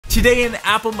Today in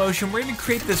Apple Motion, we're going to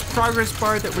create this progress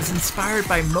bar that was inspired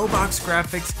by Mobox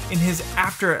Graphics in his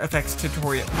After Effects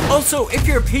tutorial. Also, if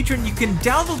you're a patron, you can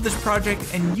download this project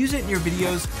and use it in your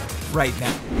videos right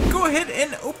now. Go ahead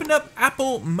and open up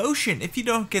Apple Motion. If you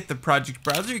don't get the project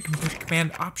browser, you can push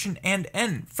Command Option and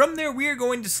N. From there, we are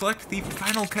going to select the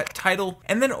Final Cut title,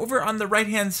 and then over on the right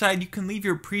hand side, you can leave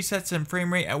your presets and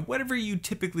frame rate at whatever you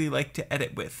typically like to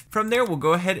edit with. From there, we'll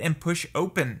go ahead and push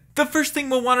Open. The first thing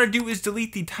we'll want to do is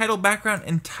delete the title background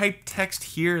and type text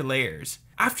here layers.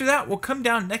 After that, we'll come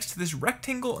down next to this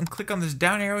rectangle and click on this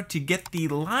down arrow to get the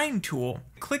line tool.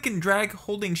 Click and drag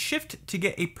holding shift to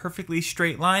get a perfectly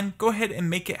straight line. Go ahead and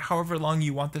make it however long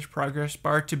you want this progress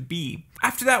bar to be.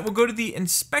 After that, we'll go to the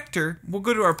inspector, we'll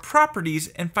go to our properties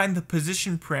and find the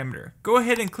position parameter. Go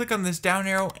ahead and click on this down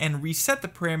arrow and reset the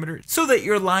parameter so that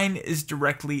your line is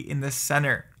directly in the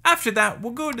center. After that,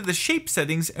 we'll go to the shape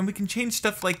settings and we can change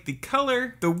stuff like the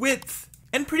color, the width,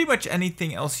 and pretty much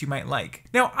anything else you might like.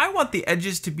 Now, I want the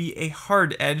edges to be a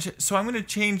hard edge, so I'm going to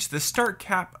change the start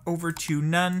cap over to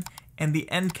none and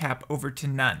the end cap over to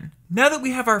none. Now that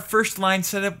we have our first line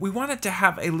set up, we want it to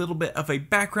have a little bit of a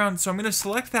background, so I'm going to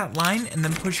select that line and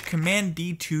then push Command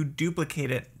D to duplicate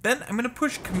it. Then I'm going to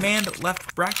push Command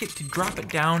left bracket to drop it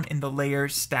down in the layer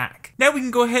stack. Now we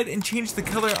can go ahead and change the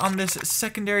color on this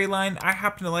secondary line. I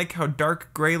happen to like how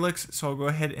dark gray looks, so I'll go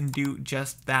ahead and do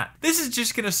just that. This is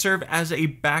just going to serve as a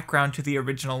background to the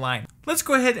original line. Let's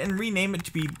go ahead and rename it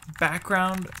to be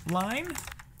background line.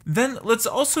 Then let's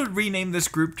also rename this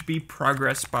group to be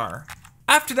progress bar.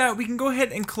 After that, we can go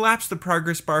ahead and collapse the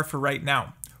progress bar for right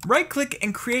now. Right click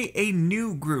and create a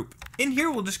new group. In here,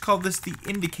 we'll just call this the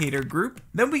indicator group.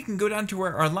 Then we can go down to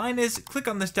where our line is, click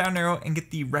on this down arrow and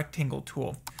get the rectangle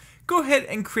tool. Go ahead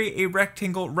and create a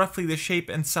rectangle roughly the shape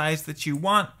and size that you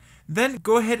want. Then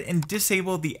go ahead and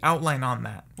disable the outline on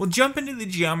that. We'll jump into the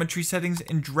geometry settings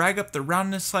and drag up the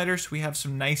roundness slider so we have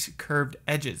some nice curved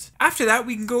edges. After that,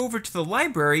 we can go over to the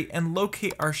library and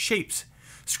locate our shapes.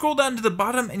 Scroll down to the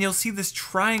bottom and you'll see this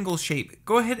triangle shape.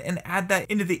 Go ahead and add that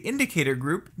into the indicator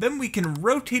group. Then we can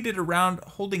rotate it around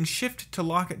holding shift to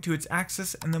lock it to its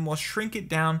axis, and then we'll shrink it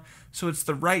down so it's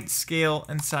the right scale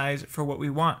and size for what we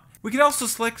want. We can also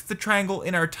select the triangle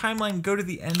in our timeline, go to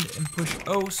the end and push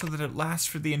O so that it lasts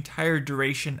for the entire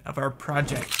duration of our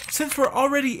project. Since we're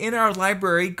already in our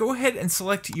library, go ahead and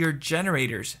select your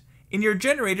generators. In your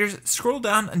generators, scroll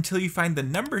down until you find the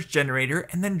numbers generator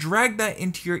and then drag that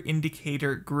into your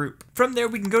indicator group. From there,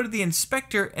 we can go to the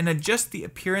inspector and adjust the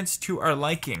appearance to our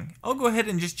liking. I'll go ahead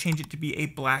and just change it to be a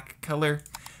black color.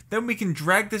 Then we can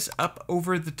drag this up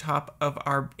over the top of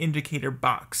our indicator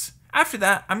box. After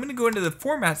that, I'm going to go into the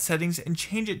format settings and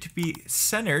change it to be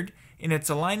centered in its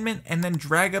alignment and then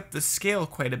drag up the scale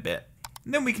quite a bit.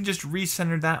 And then we can just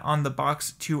recenter that on the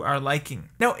box to our liking.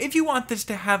 Now, if you want this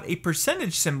to have a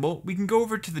percentage symbol, we can go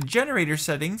over to the generator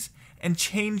settings and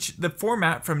change the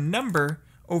format from number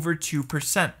over to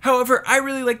 %. However, I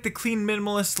really like the clean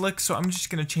minimalist look, so I'm just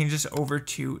going to change this over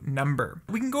to number.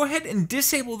 We can go ahead and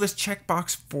disable this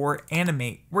checkbox for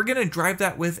animate. We're going to drive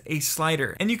that with a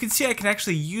slider. And you can see I can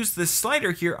actually use this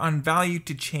slider here on value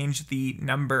to change the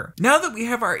number. Now that we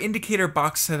have our indicator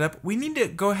box set up, we need to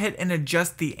go ahead and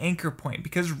adjust the anchor point,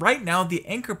 because right now the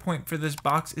anchor point for this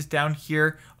box is down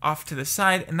here off to the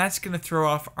side, and that's going to throw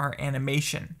off our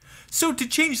animation. So to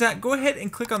change that, go ahead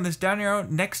and click on this down arrow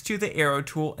next to the arrow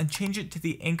tool and change it to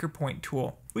the anchor point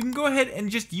tool. We can go ahead and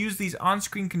just use these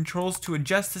on-screen controls to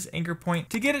adjust this anchor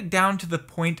point to get it down to the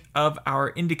point of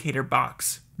our indicator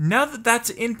box. Now that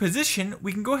that's in position,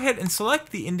 we can go ahead and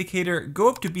select the indicator, go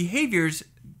up to behaviors,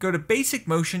 go to basic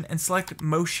motion and select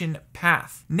motion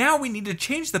path. Now we need to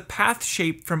change the path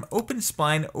shape from open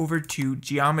spline over to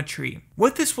geometry.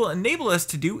 What this will enable us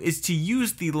to do is to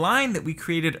use the line that we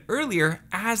created earlier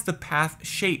as the path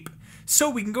shape. So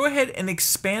we can go ahead and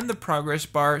expand the progress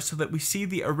bar so that we see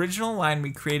the original line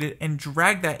we created and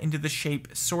drag that into the shape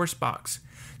source box.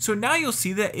 So now you'll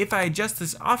see that if I adjust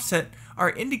this offset,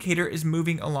 our indicator is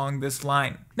moving along this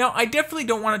line. Now, I definitely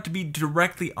don't want it to be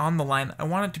directly on the line. I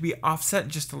want it to be offset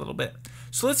just a little bit.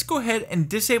 So let's go ahead and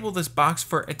disable this box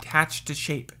for attach to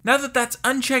shape. Now that that's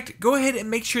unchecked, go ahead and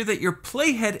make sure that your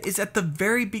playhead is at the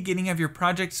very beginning of your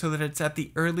project so that it's at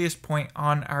the earliest point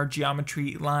on our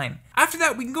geometry line. After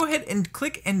that, we can go ahead and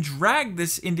click and drag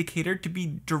this indicator to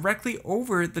be directly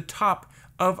over the top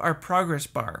of our progress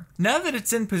bar. Now that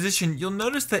it's in position, you'll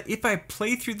notice that if I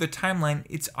play through the timeline,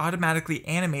 it's automatically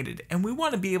animated, and we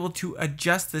want to be able to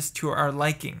adjust this to our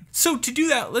liking. So to do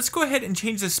that, let's go ahead and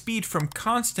change the speed from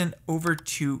constant over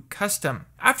to custom.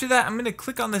 After that, I'm going to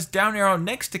click on this down arrow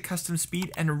next to custom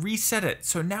speed and reset it.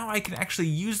 So now I can actually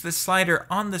use the slider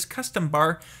on this custom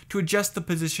bar to adjust the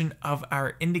position of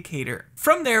our indicator.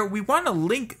 From there, we want to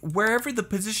link wherever the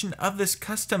position of this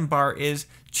custom bar is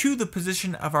to the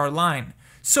position of our line.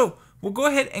 So we'll go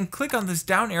ahead and click on this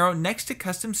down arrow next to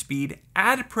custom speed,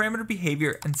 add a parameter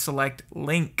behavior, and select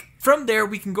link. From there,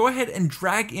 we can go ahead and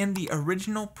drag in the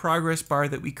original progress bar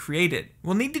that we created.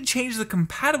 We'll need to change the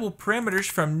compatible parameters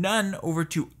from none over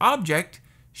to object,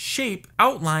 shape,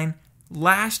 outline,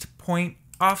 last point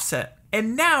offset.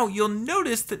 And now you'll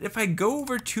notice that if I go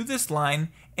over to this line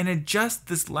and adjust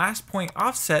this last point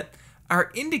offset, our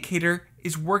indicator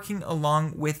is working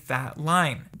along with that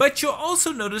line. But you'll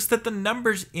also notice that the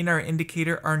numbers in our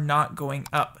indicator are not going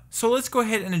up. So let's go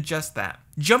ahead and adjust that.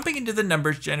 Jumping into the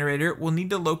numbers generator, we'll need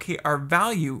to locate our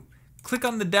value. Click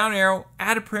on the down arrow,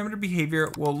 add a parameter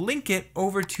behavior, we'll link it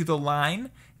over to the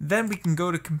line. Then we can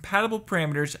go to compatible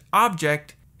parameters,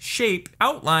 object, shape,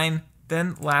 outline,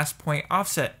 then last point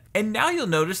offset. And now you'll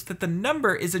notice that the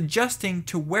number is adjusting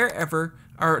to wherever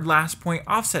our last point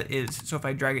offset is. So if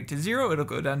I drag it to 0, it'll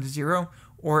go down to 0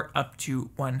 or up to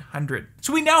 100.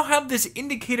 So we now have this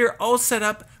indicator all set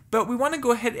up, but we want to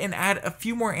go ahead and add a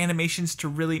few more animations to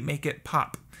really make it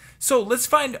pop. So let's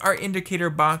find our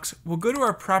indicator box. We'll go to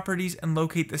our properties and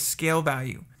locate the scale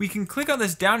value. We can click on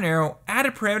this down arrow, add a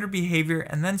parameter behavior,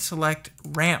 and then select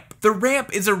ramp. The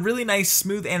ramp is a really nice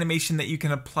smooth animation that you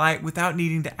can apply without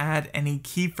needing to add any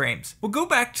keyframes. We'll go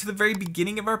back to the very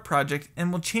beginning of our project and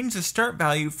we'll change the start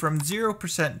value from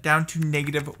 0% down to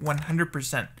negative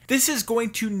 100%. This is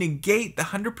going to negate the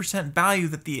 100% value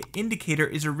that the indicator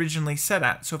is originally set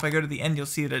at. So if I go to the end, you'll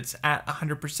see that it's at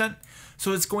 100%.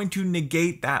 So it's going to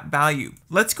negate that value.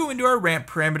 Let's go into our ramp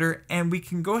parameter and we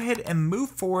can go ahead and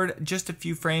move forward just a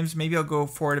few frames. Maybe I'll go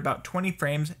forward about 20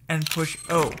 frames and push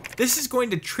O. This is going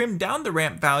to trim down the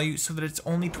ramp value so that it's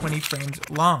only 20 frames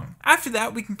long. After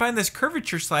that, we can find this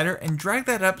curvature slider and drag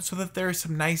that up so that there is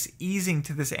some nice easing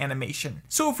to this animation.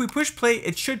 So if we push play,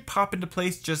 it should pop into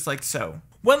place just like so.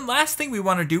 One last thing we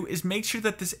want to do is make sure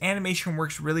that this animation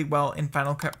works really well in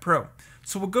Final Cut Pro.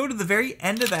 So we'll go to the very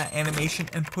end of that animation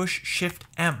and push Shift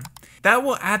M. That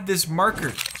will add this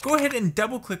marker. Go ahead and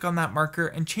double click on that marker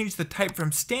and change the type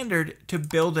from standard to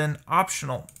built-in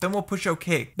optional. Then we'll push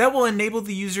OK. That will enable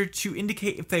the user to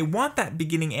indicate if they want that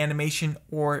beginning animation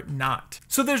or not.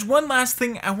 So there's one last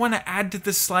thing I want to add to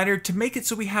this slider to make it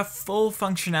so we have full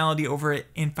functionality over it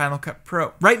in Final Cut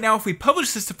Pro. Right now, if we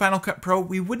publish this to Final Cut Pro,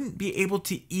 we wouldn't be able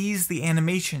to ease the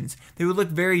animations. They would look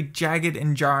very jagged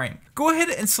and jarring. Go ahead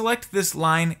and select this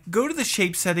line, go to the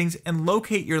shape settings, and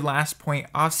locate your last point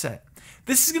offset.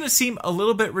 This is going to seem a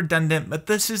little bit redundant, but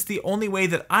this is the only way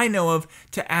that I know of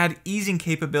to add easing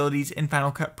capabilities in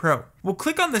Final Cut Pro. We'll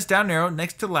click on this down arrow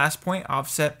next to last point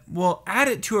offset, we'll add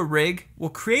it to a rig,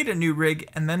 we'll create a new rig,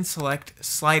 and then select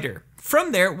slider.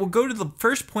 From there, we'll go to the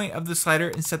first point of the slider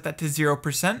and set that to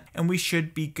 0%, and we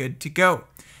should be good to go.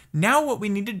 Now what we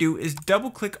need to do is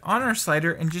double click on our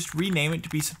slider and just rename it to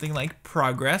be something like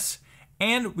progress.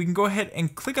 And we can go ahead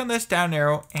and click on this down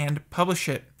arrow and publish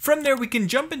it. From there, we can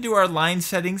jump into our line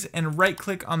settings and right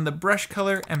click on the brush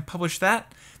color and publish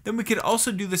that. Then we could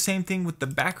also do the same thing with the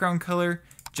background color,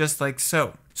 just like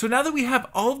so. So now that we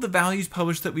have all of the values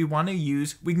published that we want to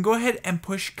use, we can go ahead and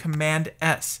push Command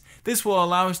S. This will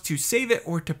allow us to save it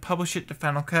or to publish it to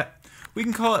Final Cut. We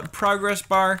can call it progress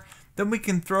bar. Then we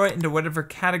can throw it into whatever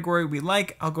category we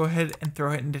like. I'll go ahead and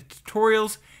throw it into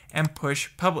tutorials and push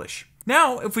publish.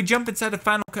 Now, if we jump inside of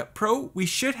Final Cut Pro, we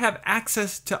should have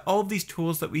access to all of these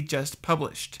tools that we just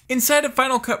published. Inside of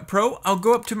Final Cut Pro, I'll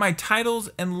go up to my titles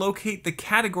and locate the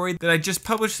category that I just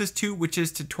published this to, which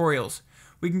is tutorials.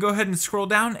 We can go ahead and scroll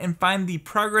down and find the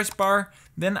progress bar,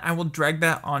 then I will drag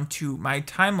that onto my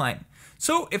timeline.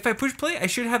 So if I push play, I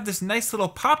should have this nice little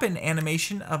pop-in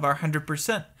animation of our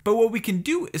 100%. But what we can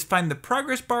do is find the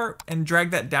progress bar and drag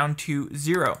that down to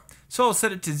 0. So I'll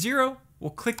set it to 0,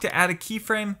 we'll click to add a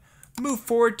keyframe, move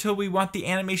forward till we want the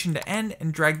animation to end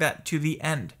and drag that to the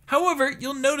end. However,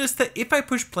 you'll notice that if I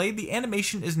push play, the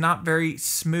animation is not very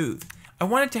smooth. I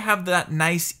want it to have that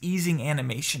nice easing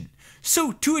animation.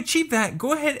 So to achieve that,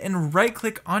 go ahead and right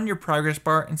click on your progress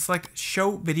bar and select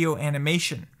Show Video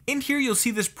Animation. In here, you'll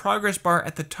see this progress bar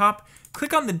at the top.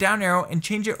 Click on the down arrow and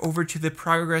change it over to the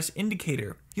progress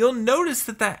indicator. You'll notice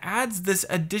that that adds this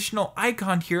additional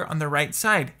icon here on the right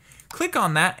side. Click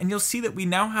on that and you'll see that we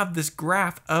now have this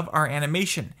graph of our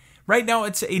animation. Right now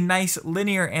it's a nice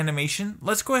linear animation.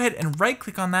 Let's go ahead and right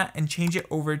click on that and change it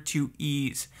over to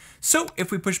ease. So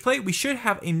if we push play, we should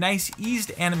have a nice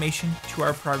eased animation to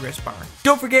our progress bar.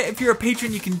 Don't forget, if you're a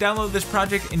patron, you can download this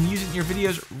project and use it in your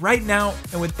videos right now.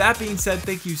 And with that being said,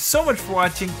 thank you so much for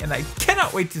watching, and I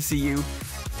cannot wait to see you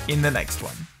in the next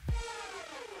one.